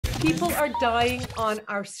People are dying on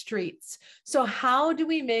our streets. So how do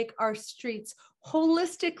we make our streets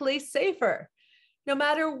holistically safer? No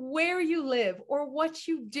matter where you live or what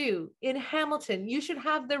you do in Hamilton, you should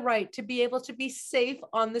have the right to be able to be safe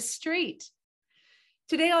on the street.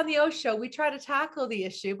 Today on the OShow, we try to tackle the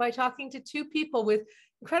issue by talking to two people with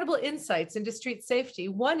incredible insights into street safety.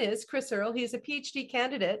 One is Chris Erl. He's a Ph.D.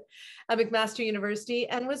 candidate at McMaster University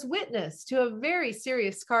and was witness to a very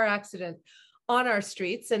serious car accident on our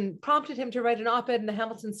streets and prompted him to write an op-ed in the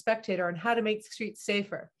Hamilton Spectator on how to make streets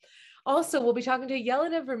safer. Also, we'll be talking to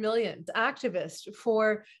Jelena Vermillion, activist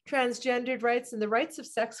for transgendered rights and the rights of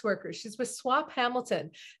sex workers. She's with Swap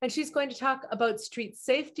Hamilton, and she's going to talk about street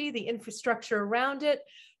safety, the infrastructure around it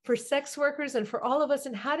for sex workers and for all of us,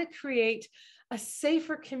 and how to create a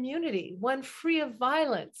safer community, one free of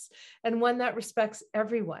violence and one that respects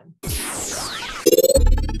everyone.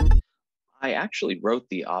 I actually wrote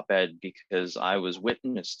the op-ed because I was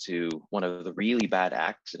witness to one of the really bad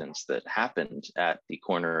accidents that happened at the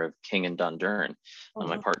corner of King and Dundurn.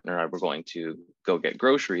 My partner and I were going to go get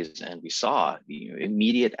groceries, and we saw the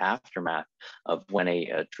immediate aftermath of when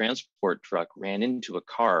a transport truck ran into a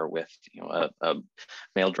car with a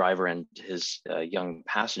male driver and his young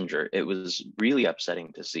passenger. It was really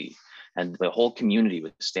upsetting to see. And the whole community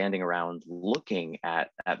was standing around looking at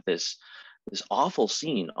this awful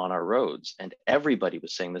scene on our roads, and everybody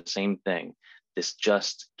was saying the same thing. This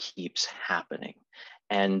just keeps happening.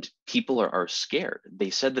 And people are scared. They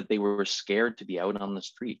said that they were scared to be out on the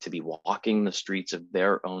street, to be walking the streets of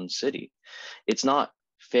their own city. It's not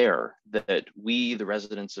fair that we, the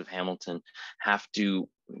residents of Hamilton, have to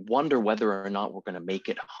wonder whether or not we're going to make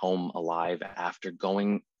it home alive after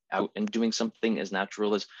going out and doing something as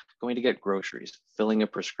natural as going to get groceries, filling a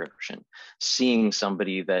prescription, seeing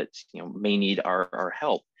somebody that may need our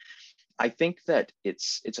help. I think that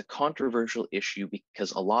it's a controversial issue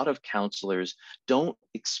because a lot of counselors don't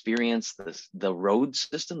experience the road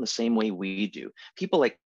system the same way we do. People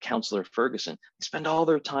like Councillor Ferguson, they spend all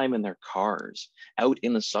their time in their cars out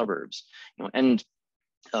in the suburbs, and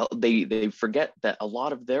they forget that a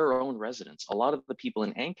lot of their own residents, a lot of the people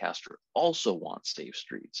in Ancaster also want safe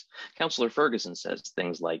streets. Councillor Ferguson says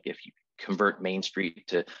things like, if you convert Main Street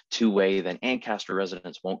to two-way, then Ancaster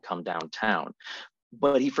residents won't come downtown.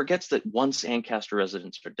 But he forgets that once Ancaster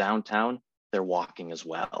residents are downtown, they're walking as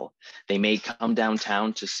well. They may come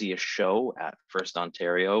downtown to see a show at First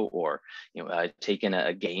Ontario or take in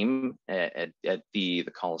a game at the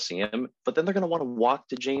Coliseum, but then they're going to want to walk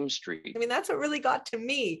to James Street. I mean, that's what really got to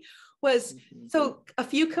me was so a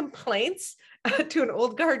few complaints to an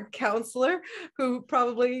old guard counselor who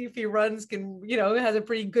probably, if he runs, can, has a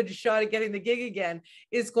pretty good shot at getting the gig again,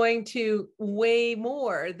 is going to weigh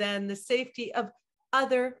more than the safety of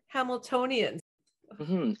other Hamiltonians.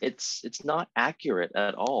 It's not accurate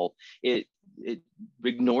at all. It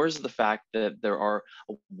ignores the fact that there are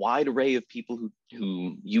a wide array of people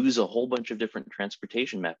who use a whole bunch of different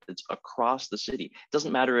transportation methods across the city. It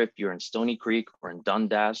doesn't matter if you're in Stony Creek or in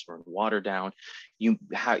Dundas or in Waterdown.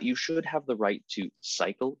 You should have the right to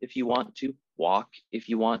cycle if you want to, walk if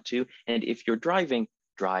you want to, and if you're driving,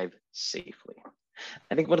 drive safely.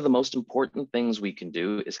 I think one of the most important things we can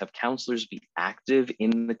do is have counselors be active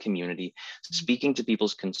in the community, speaking to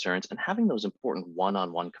people's concerns and having those important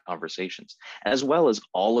one-on-one conversations, as well as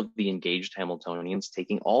all of the engaged Hamiltonians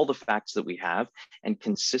taking all the facts that we have and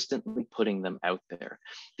consistently putting them out there.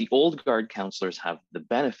 The old guard counselors have the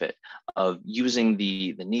benefit of using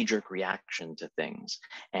the knee-jerk reaction to things,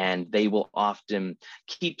 and they will often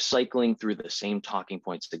keep cycling through the same talking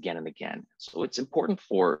points again and again. So it's important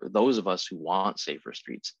for those of us who want safer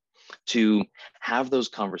streets to have those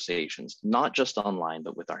conversations, not just online,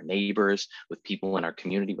 but with our neighbors, with people in our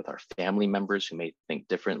community, with our family members who may think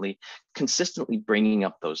differently, consistently bringing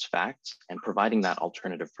up those facts and providing that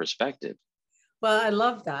alternative perspective. Well, I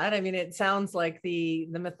love that. I mean, it sounds like the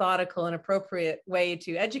methodical and appropriate way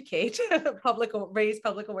to educate raise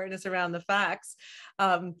public awareness around the facts.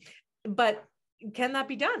 But can that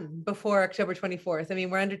be done before October 24th? I mean,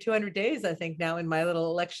 we're under 200 days, I think, now in my little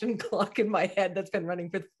election clock in my head that's been running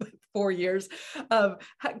for 4 years.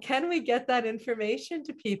 Can we get that information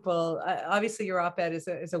to people? Obviously, your op-ed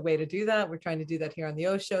is a way to do that. We're trying to do that here on the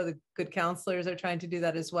OShow. The good counselors are trying to do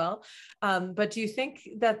that as well. But do you think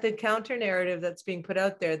that the counter narrative that's being put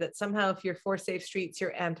out there, that somehow if you're for safe streets,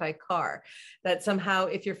 you're anti-car, that somehow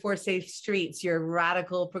if you're for safe streets, you're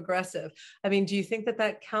radical progressive? I mean, do you think that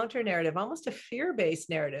that counter narrative, almost a fear-based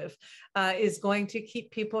narrative, is going to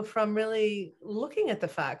keep people from really looking at the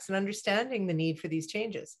facts and understanding the need for these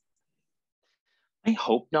changes? I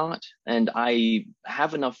hope not. And I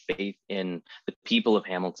have enough faith in the people of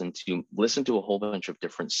Hamilton to listen to a whole bunch of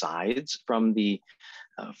different sides from the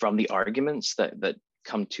arguments that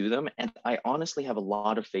come to them. And I honestly have a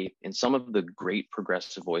lot of faith in some of the great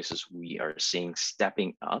progressive voices we are seeing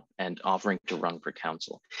stepping up and offering to run for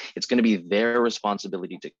council. It's going to be their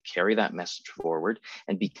responsibility to carry that message forward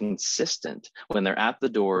and be consistent when they're at the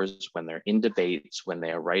doors, when they're in debates, when they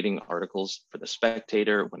are writing articles for the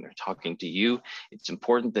Spectator, when they're talking to you. It's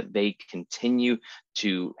important that they continue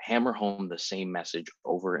to hammer home the same message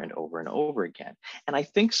over and over and over again. And I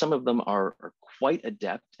think some of them are quite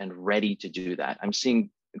adept and ready to do that. I'm seeing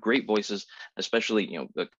great voices, especially,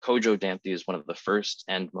 Kojo Damptey is one of the first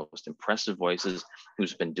and most impressive voices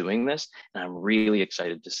who's been doing this. And I'm really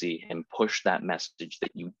excited to see him push that message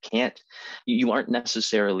that you aren't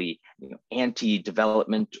necessarily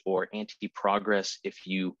anti-development or anti-progress if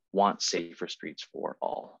you want safer streets for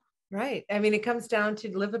all. Right. I mean, it comes down to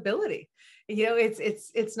livability.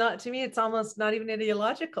 It's not, to me, it's almost not even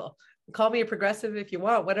ideological. Call me a progressive if you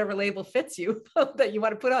want, whatever label fits you that you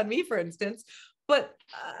want to put on me, for instance. But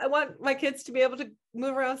I want my kids to be able to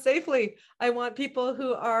move around safely. I want people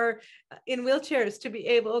who are in wheelchairs to be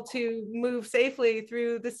able to move safely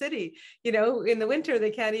through the city. In the winter,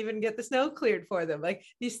 they can't even get the snow cleared for them. Like,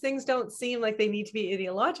 these things don't seem like they need to be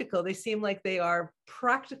ideological. They seem like they are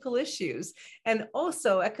practical issues. And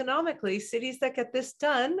also economically, cities that get this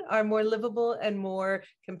done are more livable and more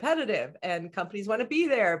competitive, and companies want to be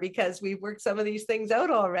there because we've worked some of these things out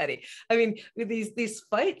already. I mean, these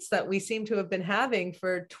fights that we seem to have been having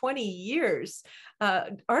for 20 years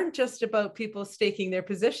aren't just about people staking their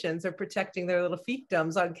positions or protecting their little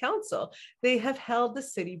fiefdoms on council. They have held the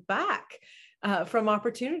city back from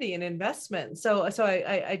opportunity and investment. So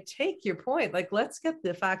I take your point. Like, let's get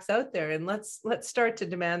the facts out there and let's start to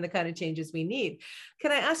demand the kind of changes we need.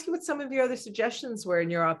 Can I ask you what some of your other suggestions were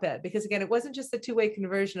in your op-ed? Because again, it wasn't just the two-way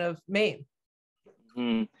conversion of Maine.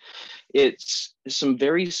 It's some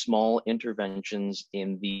very small interventions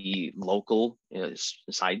in the local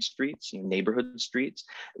side streets, neighborhood streets,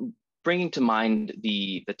 bringing to mind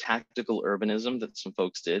the tactical urbanism that some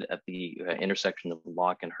folks did at the intersection of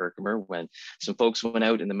Locke and Herkimer, when some folks went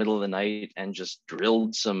out in the middle of the night and just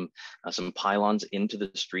drilled some pylons into the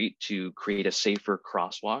street to create a safer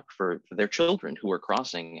crosswalk for their children who were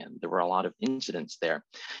crossing, and there were a lot of incidents there.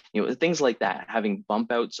 Things like that, having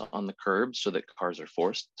bump outs on the curbs so that cars are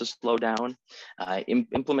forced to slow down,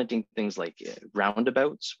 implementing things like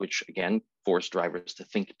roundabouts, which again force drivers to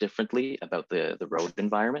think differently about the road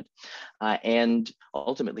environment, and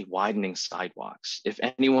ultimately widening sidewalks. If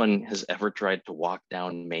anyone has ever tried to walk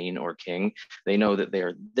down Main or King, they know that they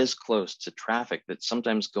are this close to traffic that's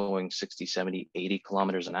sometimes going 60, 70, 80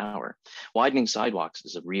 kilometers an hour. Widening sidewalks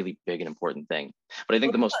is a really big and important thing. But I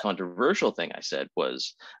think the most controversial thing I said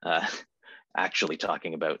was actually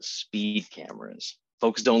talking about speed cameras.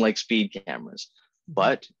 Folks don't like speed cameras.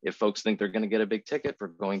 But if folks think they're going to get a big ticket for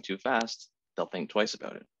going too fast, they'll think twice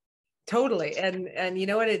about it. Totally. And you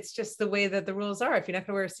know what? It's just the way that the rules are. If you're not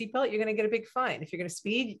going to wear a seatbelt, you're going to get a big fine. If you're going to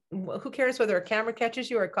speed, who cares whether a camera catches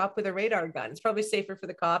you or a cop with a radar gun? It's probably safer for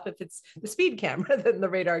the cop if it's the speed camera than the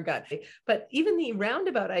radar gun. But even the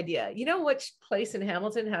roundabout idea, which place in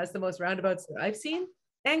Hamilton has the most roundabouts that I've seen?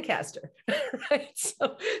 Ancaster, right?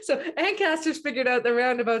 So Ancaster's figured out the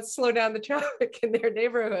roundabouts slow down the traffic in their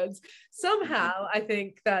neighborhoods. Somehow, I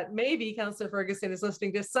think that maybe Councillor Ferguson is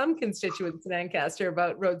listening to some constituents in Ancaster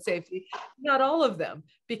about road safety, not all of them,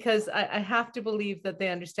 because I have to believe that they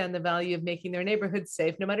understand the value of making their neighborhoods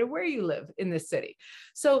safe, no matter where you live in this city.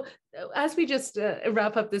 So as we just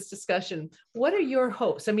wrap up this discussion, what are your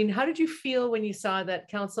hopes? I mean, how did you feel when you saw that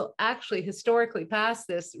council actually historically passed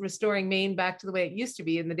this, restoring Maine back to the way it used to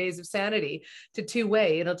be in the days of sanity, to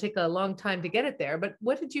two-way? It'll take a long time to get it there, but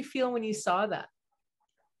what did you feel when you saw that?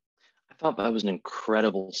 I thought that was an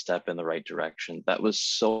incredible step in the right direction. That was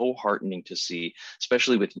so heartening to see,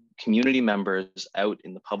 especially with community members out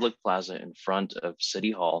in the public plaza in front of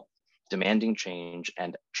City Hall, demanding change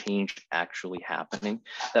and change actually happening.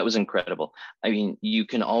 That was incredible. I mean, you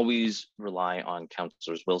can always rely on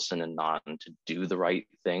Councillors Wilson and Naughton to do the right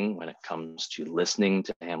thing when it comes to listening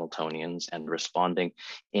to Hamiltonians and responding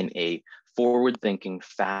in a forward-thinking,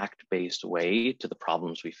 fact-based way to the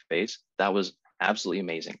problems we face. That was absolutely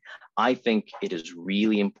amazing. I think it is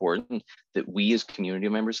really important that we as community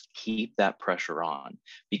members keep that pressure on,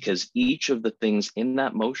 because each of the things in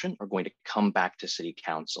that motion are going to come back to City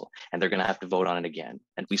Council and they're going to have to vote on it again.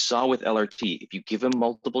 And we saw with LRT, if you give them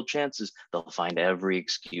multiple chances, they'll find every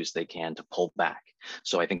excuse they can to pull back.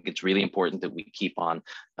 So I think it's really important that we keep on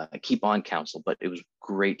council, but it was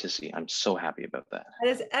great to see. I'm so happy about that. That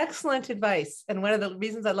is excellent advice. And one of the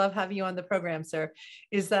reasons I love having you on the program, sir,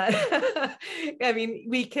 is that I mean,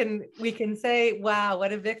 we can say, wow,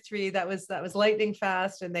 what a victory. That was lightning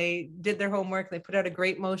fast, and they did their homework. They put out a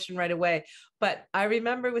great motion right away. But I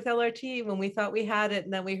remember with LRT when we thought we had it,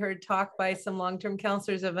 and then we heard talk by some long-term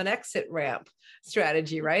counselors of an exit ramp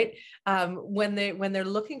strategy, right? When they're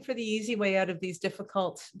looking for the easy way out of these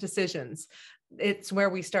difficult decisions, it's where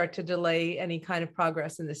we start to delay any kind of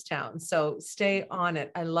progress in this town. So stay on it.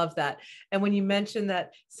 I love that. And when you mentioned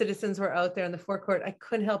that citizens were out there in the forecourt, I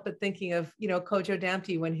couldn't help but thinking of, Kojo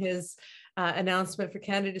Damti, when his announcement for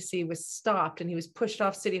candidacy was stopped and he was pushed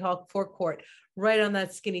off City Hall forecourt right on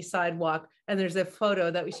that skinny sidewalk. And there's a photo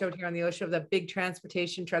that we showed here on the OShow of that big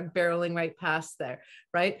transportation truck barreling right past there,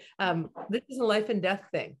 right? This is a life and death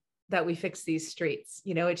thing, that we fix these streets.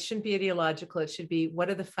 It shouldn't be ideological. It should be, what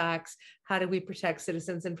are the facts? How do we protect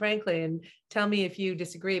citizens? And frankly, and tell me if you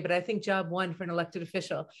disagree, but I think job one for an elected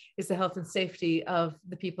official is the health and safety of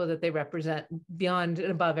the people that they represent, beyond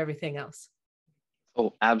and above everything else.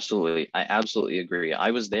 Oh, absolutely. I absolutely agree.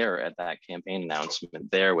 I was there at that campaign announcement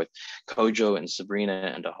there with Kojo and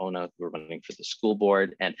Sabrina and Ahona, who were running for the school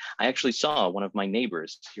board. And I actually saw one of my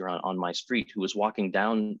neighbors here on my street who was walking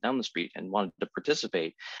down the street and wanted to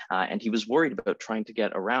participate. And he was worried about trying to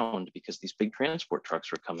get around because these big transport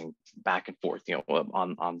trucks were coming back and forth,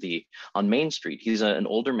 on Main Street. He's an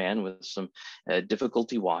older man with some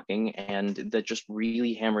difficulty walking, and that just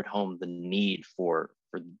really hammered home the need for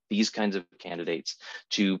these kinds of candidates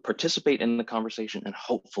to participate in the conversation and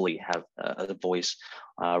hopefully have a voice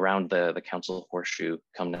around the council horseshoe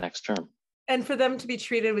come next term. And for them to be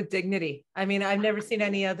treated with dignity. I mean, I've never seen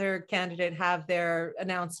any other candidate have their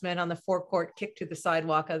announcement on the forecourt kicked to the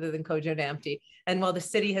sidewalk other than Kojo Damti. And while the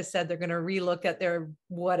city has said they're going to relook at their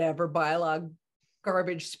whatever bylaw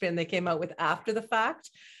garbage spin they came out with after the fact,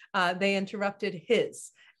 they interrupted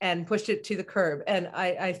his and pushed it to the curb. And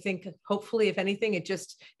I think hopefully, if anything, it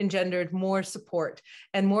just engendered more support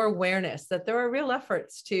and more awareness that there are real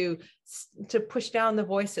efforts to push down the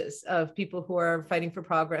voices of people who are fighting for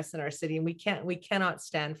progress in our city. And we cannot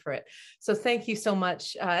stand for it. So thank you so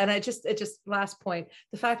much. And it just last point,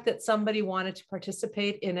 the fact that somebody wanted to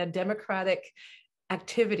participate in a democratic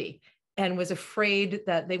activity and was afraid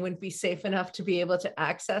that they wouldn't be safe enough to be able to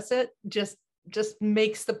access it just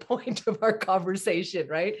makes the point of our conversation,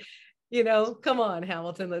 right? Come on,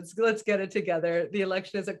 Hamilton, let's get it together. The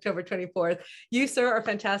election is October 24th. You, sir, are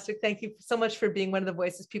fantastic. Thank you so much for being one of the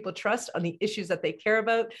voices people trust on the issues that they care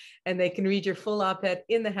about. And they can read your full op-ed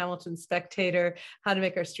in the Hamilton Spectator, How to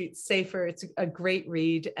Make Our Streets Safer. It's a great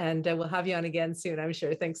read, and we'll have you on again soon, I'm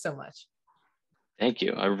sure. Thanks so much. Thank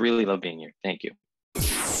you. I really love being here. Thank you.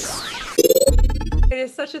 It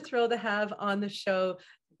is such a thrill to have on the show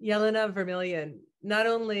Jelena Vermillion. Not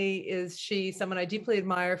only is she someone I deeply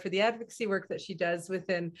admire for the advocacy work that she does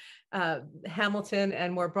within Hamilton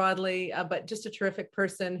and more broadly, but just a terrific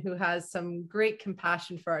person who has some great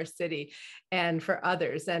compassion for our city and for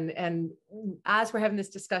others. And as we're having this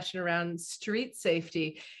discussion around street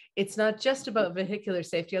safety, it's not just about vehicular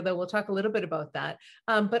safety, although we'll talk a little bit about that,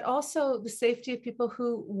 but also the safety of people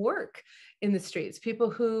who work in the streets, people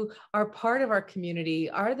who are part of our community.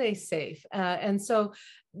 Are they safe? And so,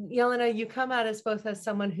 Jelena, you come at us both as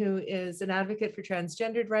someone who is an advocate for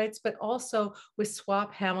transgendered rights, but also with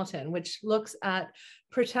Swap Hamilton, which looks at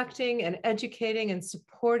protecting and educating and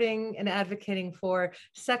supporting and advocating for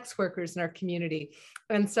sex workers in our community.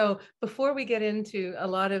 And so before we get into a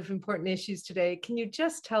lot of important issues today, can you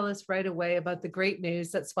just tell us right away about the great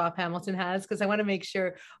news that Swap Hamilton has? Because I want to make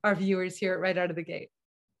sure our viewers hear it right out of the gate.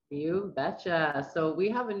 You betcha. So we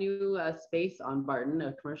have a new space on Barton,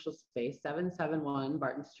 a commercial space, 771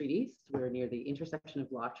 Barton Street East. We're near the intersection of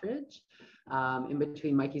Lottridge, in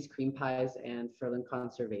between Mikey's Cream Pies and Furland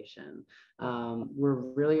Conservation. We're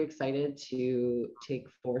really excited to take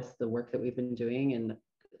forth the work that we've been doing and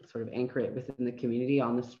sort of anchor it within the community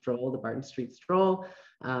on the stroll, the Barton Street stroll,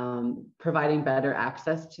 providing better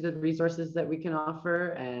access to the resources that we can offer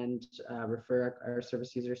and refer our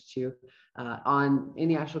service users to in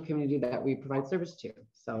the actual community that we provide service to.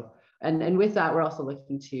 So, and with that, we're also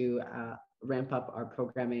looking to ramp up our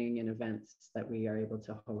programming and events that we are able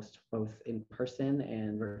to host both in person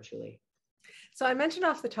and virtually. So I mentioned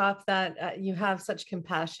off the top that you have such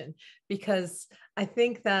compassion, because I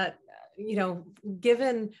think that you know,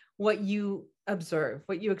 given what you observe,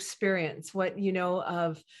 what you experience, what you know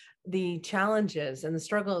of the challenges and the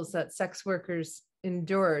struggles that sex workers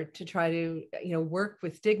endure to try to, you know, work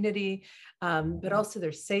with dignity, but also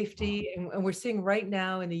their safety. And we're seeing right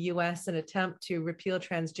now in the US an attempt to repeal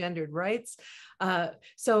transgendered rights.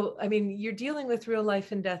 So, I mean, you're dealing with real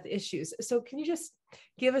life and death issues. So can you just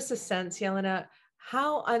give us a sense, Jelena,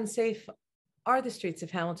 how unsafe are the streets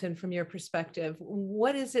of Hamilton from your perspective?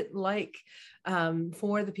 What is it like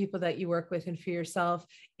for the people that you work with and for yourself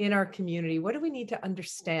in our community? What do we need to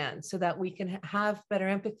understand so that we can have better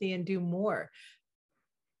empathy and do more?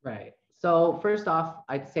 Right. So first off,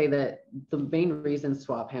 I'd say that the main reason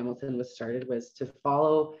Swap Hamilton was started was to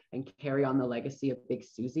follow and carry on the legacy of Big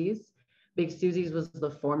Susie's. Big Susie's was the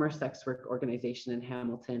former sex work organization in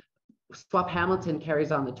Hamilton. Swap Hamilton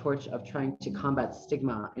carries on the torch of trying to combat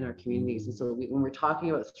stigma in our communities. And so when we're talking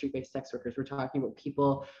about street-based sex workers, we're talking about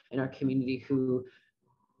people in our community who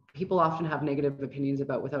people often have negative opinions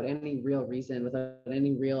about without any real reason, without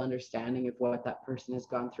any real understanding of what that person has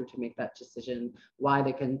gone through to make that decision, why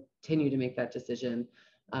they continue to make that decision.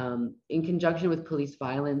 In conjunction with police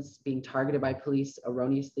violence, being targeted by police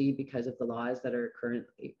erroneously because of the laws that are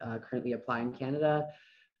currently apply in Canada.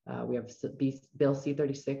 We have Bill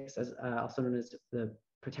C-36, also known as the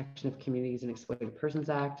Protection of Communities and Exploited Persons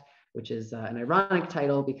Act, which is an ironic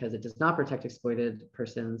title because it does not protect exploited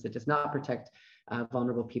persons. It does not protect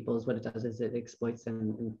vulnerable peoples. What it does is it exploits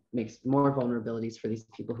and makes more vulnerabilities for these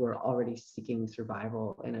people who are already seeking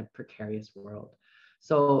survival in a precarious world.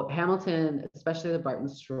 So Hamilton, especially the Barton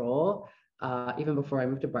Stroll, even before I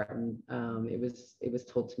moved to Barton, it was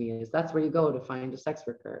told to me is that's where you go to find a sex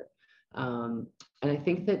worker. And I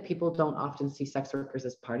think that people don't often see sex workers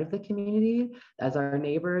as part of the community, as our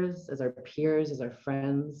neighbors, as our peers, as our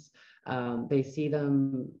friends. They see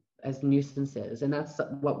them as nuisances. And that's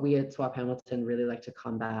what we at Swap Hamilton really like to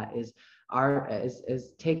combat is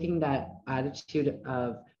taking that attitude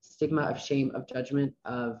of stigma, of shame, of judgment,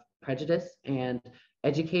 of prejudice, and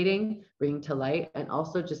educating, bringing to light, and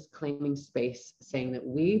also just claiming space, saying that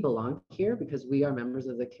we belong here because we are members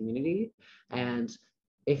of the community. And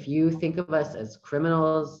if you think of us as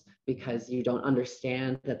criminals because you don't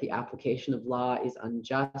understand that the application of law is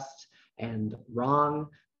unjust and wrong,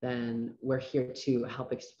 then we're here to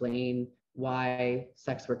help explain why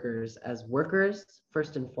sex workers as workers,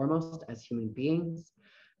 first and foremost, as human beings,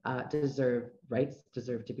 deserve rights,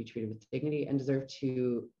 deserve to be treated with dignity, and deserve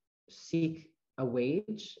to seek a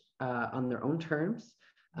wage on their own terms,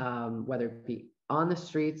 whether it be on the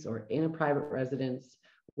streets or in a private residence,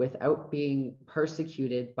 without being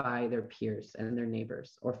persecuted by their peers and their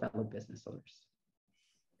neighbors or fellow business owners.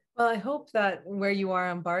 Well, I hope that where you are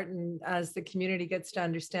on Barton, as the community gets to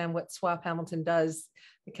understand what Swap Hamilton does,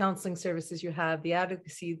 the counseling services you have, the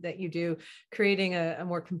advocacy that you do, creating a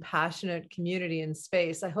more compassionate community and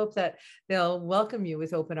space, I hope that they'll welcome you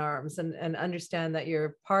with open arms and understand that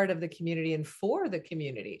you're part of the community and for the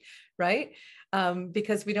community, right?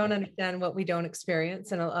 Because we don't understand what we don't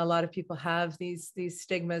experience. And a lot of people have these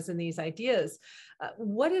stigmas and these ideas.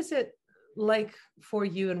 What is it like for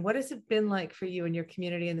you, and what has it been like for you and your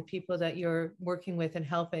community and the people that you're working with and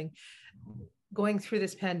helping going through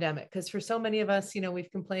this pandemic? Because for so many of us, you know, we've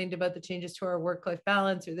complained about the changes to our work-life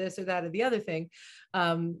balance or this or that or the other thing,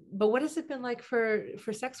 but what has it been like for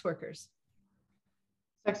sex workers?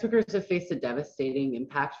 Sex workers have faced a devastating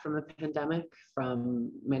impact from the pandemic, from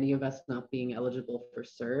many of us not being eligible for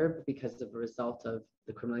CERB because of a result of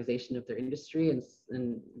the criminalization of their industry,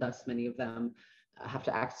 and thus many of them have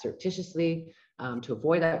to act surreptitiously to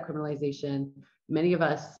avoid that criminalization. Many of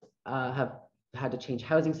us have had to change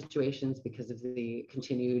housing situations because of the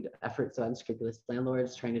continued efforts of unscrupulous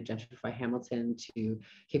landlords trying to gentrify Hamilton to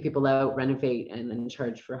kick people out, renovate, and then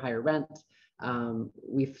charge for higher rent.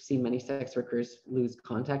 We've seen many sex workers lose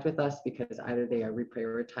contact with us because either they are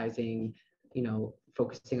reprioritizing, you know,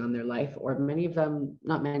 focusing on their life, or many of them,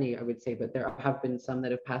 not many, I would say, but there have been some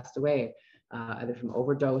that have passed away, either from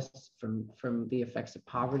overdose, from the effects of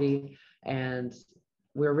poverty. And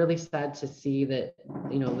we're really sad to see that,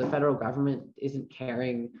 you know, the federal government isn't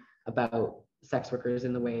caring about sex workers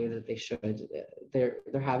in the way that they should. There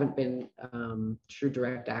haven't been true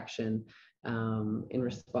direct action in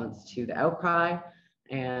response to the outcry.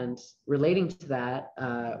 And relating to that,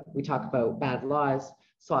 we talk about bad laws.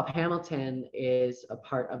 Swap Hamilton is a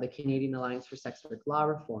part of the Canadian Alliance for Sex Work Law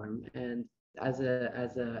Reform, and as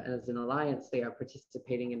an alliance, they are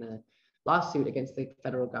participating in a lawsuit against the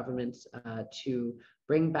federal government to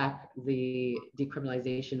bring back the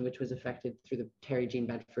decriminalization, which was effected through the Terry Jean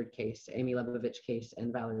Bedford case, Amy Lebovich case,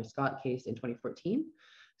 and Valerie Scott case in 2014.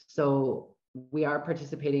 So we are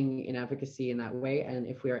participating in advocacy in that way. And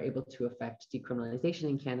if we are able to affect decriminalization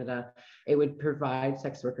in Canada, it would provide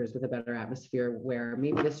sex workers with a better atmosphere where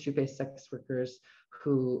maybe the street-based sex workers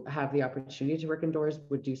who have the opportunity to work indoors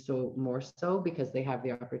would do so more so because they have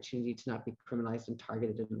the opportunity to not be criminalized and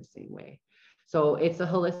targeted in the same way. So it's a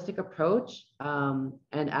holistic approach. And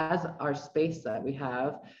as our space that we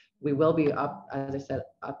have, we will be up, as I said,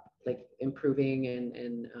 up like improving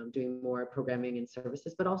and doing more programming and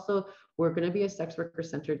services, but also we're going to be a sex worker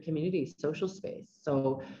centered community social space.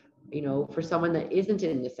 So, you know, for someone that isn't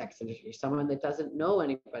in the sex industry, someone that doesn't know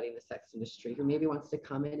anybody in the sex industry, who maybe wants to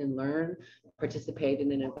come in and learn, participate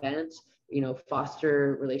in an event, you know,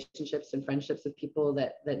 foster relationships and friendships with people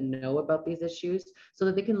that know about these issues so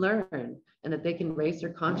that they can learn and that they can raise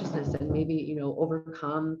their consciousness and maybe, you know,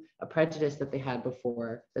 overcome a prejudice that they had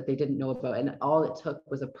before that they didn't know about. And all it took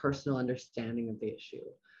was a personal understanding of the issue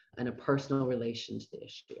and a personal relation to the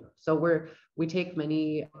issue. So we take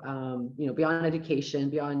many, you know, beyond education,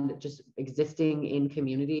 beyond just existing in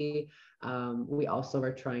community, we also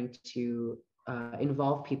are trying to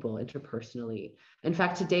involve people interpersonally. In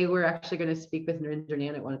fact, today we're actually going to speak with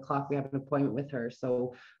Jelena at 1 o'clock. We have an appointment with her.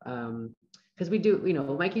 So, because we do, you know,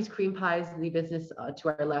 Mikey's Cream Pies, the business to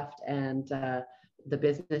our left, and the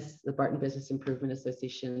business, the Barton Business Improvement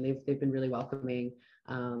Association, they've been really welcoming.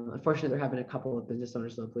 Unfortunately, they're having a couple of business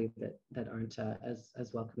owners locally that aren't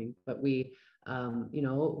as welcoming. But we, you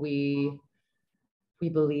know, we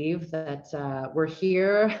believe that we're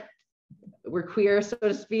here. We're queer, so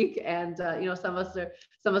to speak, and you know, some of us are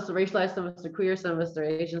racialized, some of us are queer, some of us are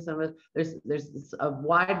Asian, some of us, there's a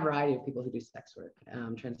wide variety of people who do sex work,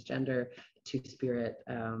 transgender, two-spirit,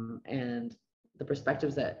 and the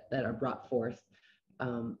perspectives that are brought forth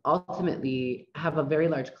ultimately have a very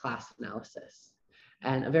large class analysis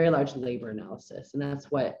and a very large labor analysis. And that's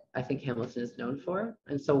what I think Hamilton is known for.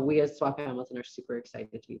 And so we as SWAP Hamilton are super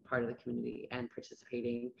excited to be part of the community and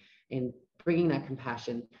participating in bringing that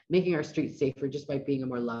compassion, making our streets safer just by being a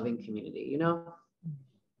more loving community, you know?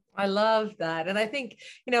 I love that. And I think,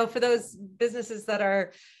 you know, for those businesses that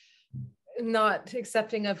are not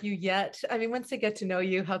accepting of you yet, I mean, once they get to know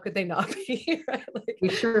you, how could they not be? Right? Like, we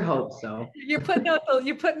sure hope so. You're putting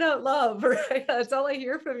out love, right? That's all I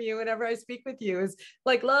hear from you whenever I speak with you is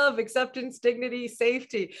like love, acceptance, dignity,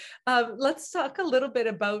 safety. Let's talk a little bit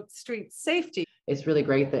about street safety. It's really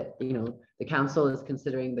great that, you know, the council is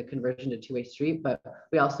considering the conversion to two-way street, but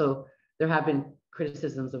there have been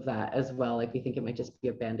criticisms of that as well. Like, we think it might just be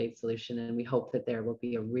a band-aid solution, and we hope that there will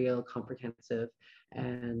be a real comprehensive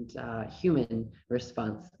and human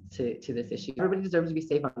response to this issue. Everybody deserves to be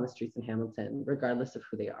safe on the streets in Hamilton, regardless of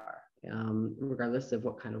who they are, regardless of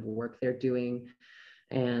what kind of work they're doing.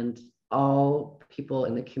 And all people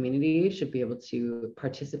in the community should be able to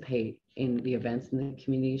participate in the events in the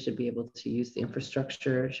community, should be able to use the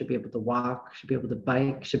infrastructure, should be able to walk, should be able to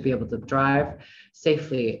bike, should be able to drive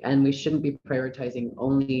safely. And we shouldn't be prioritizing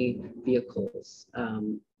only vehicles,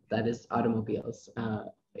 that is automobiles,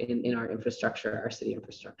 in our infrastructure, our city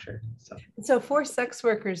infrastructure. So for sex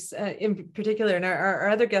workers in particular, and our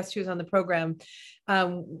other guest who's on the program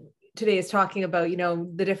today is talking about, you know,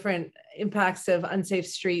 the different impacts of unsafe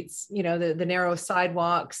streets, you know, the narrow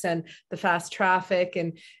sidewalks and the fast traffic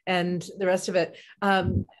and the rest of it.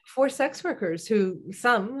 For sex workers who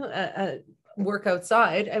some work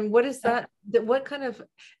outside, and what is that? What kind of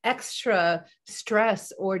extra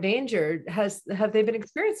stress or danger have they been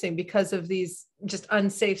experiencing because of these just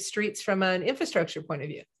unsafe streets from an infrastructure point of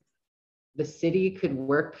view? The city could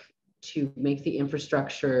work to make the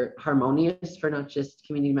infrastructure harmonious for not just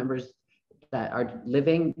community members that are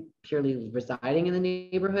living, purely residing in the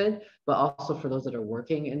neighborhood, but also for those that are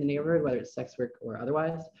working in the neighborhood, whether it's sex work or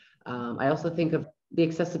otherwise. I also think of the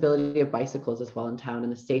accessibility of bicycles as well in town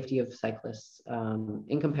and the safety of cyclists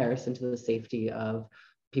in comparison to the safety of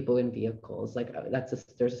people in vehicles. Like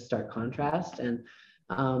there's a stark contrast. And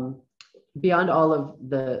beyond all of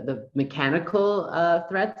the mechanical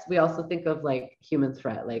threats, we also think of like human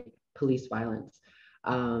threat, like police violence.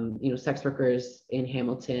 You know, sex workers in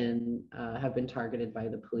Hamilton have been targeted by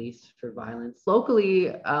the police for violence.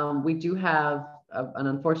 Locally, we do have an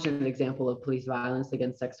unfortunate example of police violence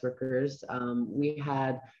against sex workers. We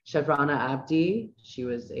had Shavrana Abdi. She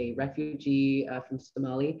was a refugee from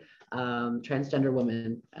Somali, transgender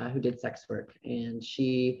woman who did sex work. And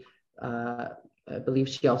she, I believe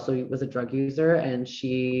she also was a drug user, and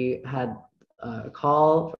she had a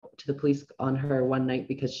call to the police on her one night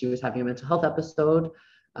because she was having a mental health episode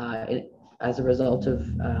as a result of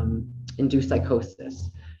induced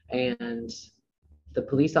psychosis. And the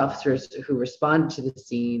police officers who responded to the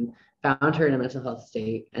scene found her in a mental health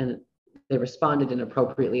state, and they responded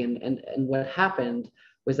inappropriately. And what happened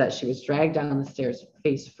was that she was dragged down the stairs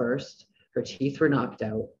face first. Her teeth were knocked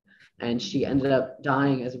out, and she ended up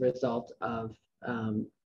dying as a result of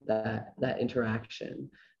that interaction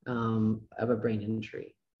of a brain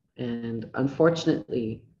injury. And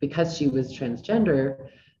unfortunately, because she was transgender,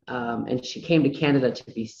 and she came to Canada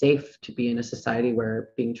to be safe, to be in a society where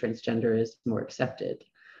being transgender is more accepted,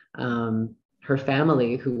 her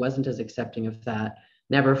family, who wasn't as accepting of that,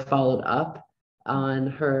 never followed up on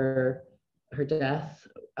her death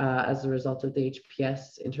as a result of the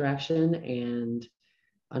HPS interaction. And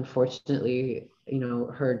unfortunately,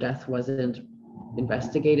 her death wasn't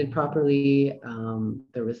investigated properly.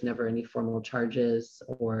 There was never any formal charges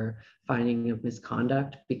or finding of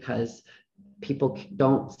misconduct, because people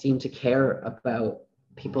don't seem to care about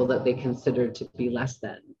people that they consider to be less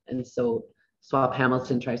than. And so Swap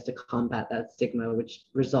Hamilton tries to combat that stigma, which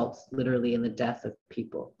results literally in the death of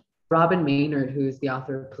people. Robin Maynard, who's the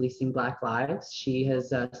author of Policing Black Lives, she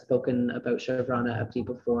has spoken about Chevrana Abdi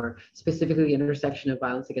before, specifically the intersection of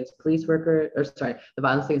violence against police workers, the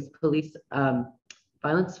violence against police,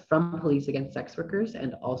 violence from police against sex workers,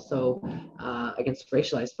 and also against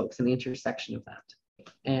racialized folks, and the intersection of that.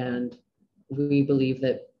 And we believe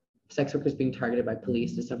that sex workers being targeted by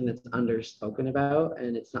police is something that's underspoken about,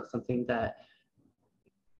 and it's not something that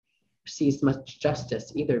sees much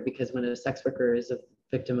justice either, because when a sex worker is a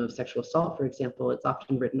victim of sexual assault, for example, it's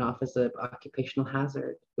often written off as an occupational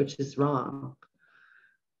hazard, which is wrong.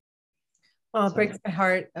 Well, it breaks my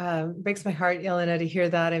heart, Jelena, to hear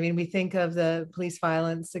that. I mean, we think of the police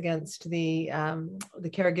violence against the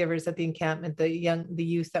caregivers at the encampment, the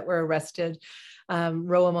youth that were arrested,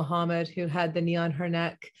 Roa Muhammad, who had the knee on her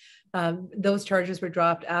neck. Those charges were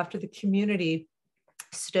dropped after the community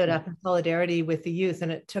stood up in solidarity with the youth,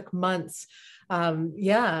 and it took months. But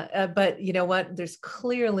you know what? There's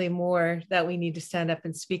clearly more that we need to stand up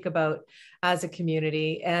and speak about as a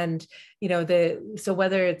community. And, so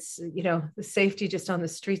whether it's, the safety just on the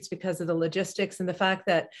streets because of the logistics, and the fact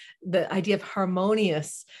that the idea of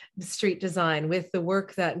harmonious street design with the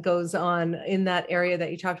work that goes on in that area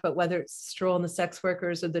that you talked about, whether it's strolling the sex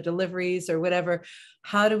workers or the deliveries or whatever,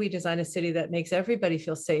 how do we design a city that makes everybody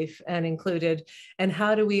feel safe and included? And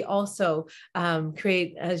how do we also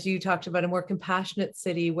create, as you talked about, a more compassionate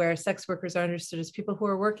city where sex workers are understood as people who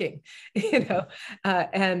are working,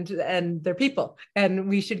 and they're people, and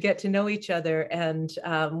we should get to know each other, and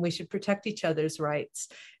we should protect each other's rights,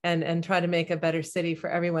 and try to make a better city for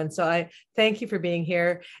everyone. So I thank you for being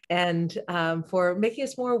here, and for making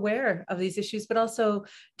us more aware of these issues, but also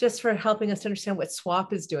just for helping us to understand what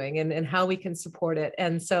SWAP is doing and how we can support it.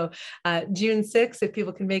 And so June 6th, if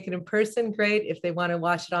people can make it in person, great. If they want to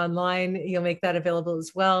watch it online, you'll make that available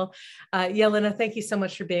as well. Jelena, thank you so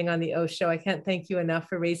much for being on the OShow. I can't thank you enough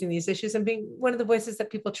for raising these issues and being one of the voices that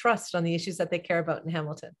people trust on the issues that they care about in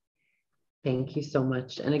Hamilton. Thank you so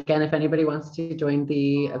much. And again, if anybody wants to join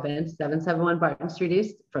the event, 771 Barton Street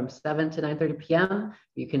East from 7 to 9:30 p.m.,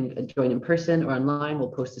 you can join in person or online. We'll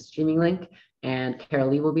post a streaming link, and Carol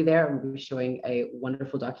Lee will be there, and we'll be showing a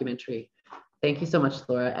wonderful documentary. Thank you so much,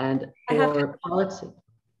 Laura. And for politics,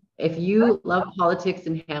 if you love politics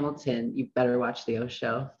in Hamilton, you better watch the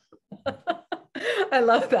OShow. I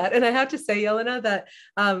love that. And I have to say, Jelena, that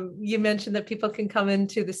you mentioned that people can come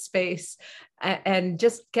into the space and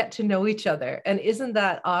just get to know each other. And isn't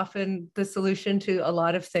that often the solution to a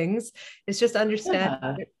lot of things? It's just understand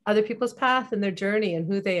other people's path and their journey and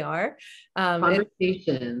who they are.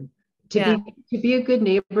 Conversation. To be a good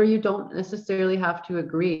neighbor, you don't necessarily have to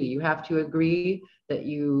agree. You have to agree that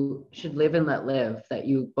you should live and let live, that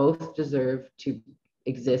you both deserve to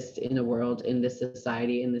exist in a world, in this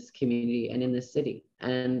society, in this community, and in this city,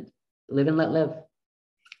 and live and let live.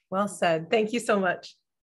 Well said. Thank you so much.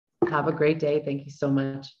 Have a great day. Thank you so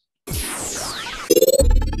much.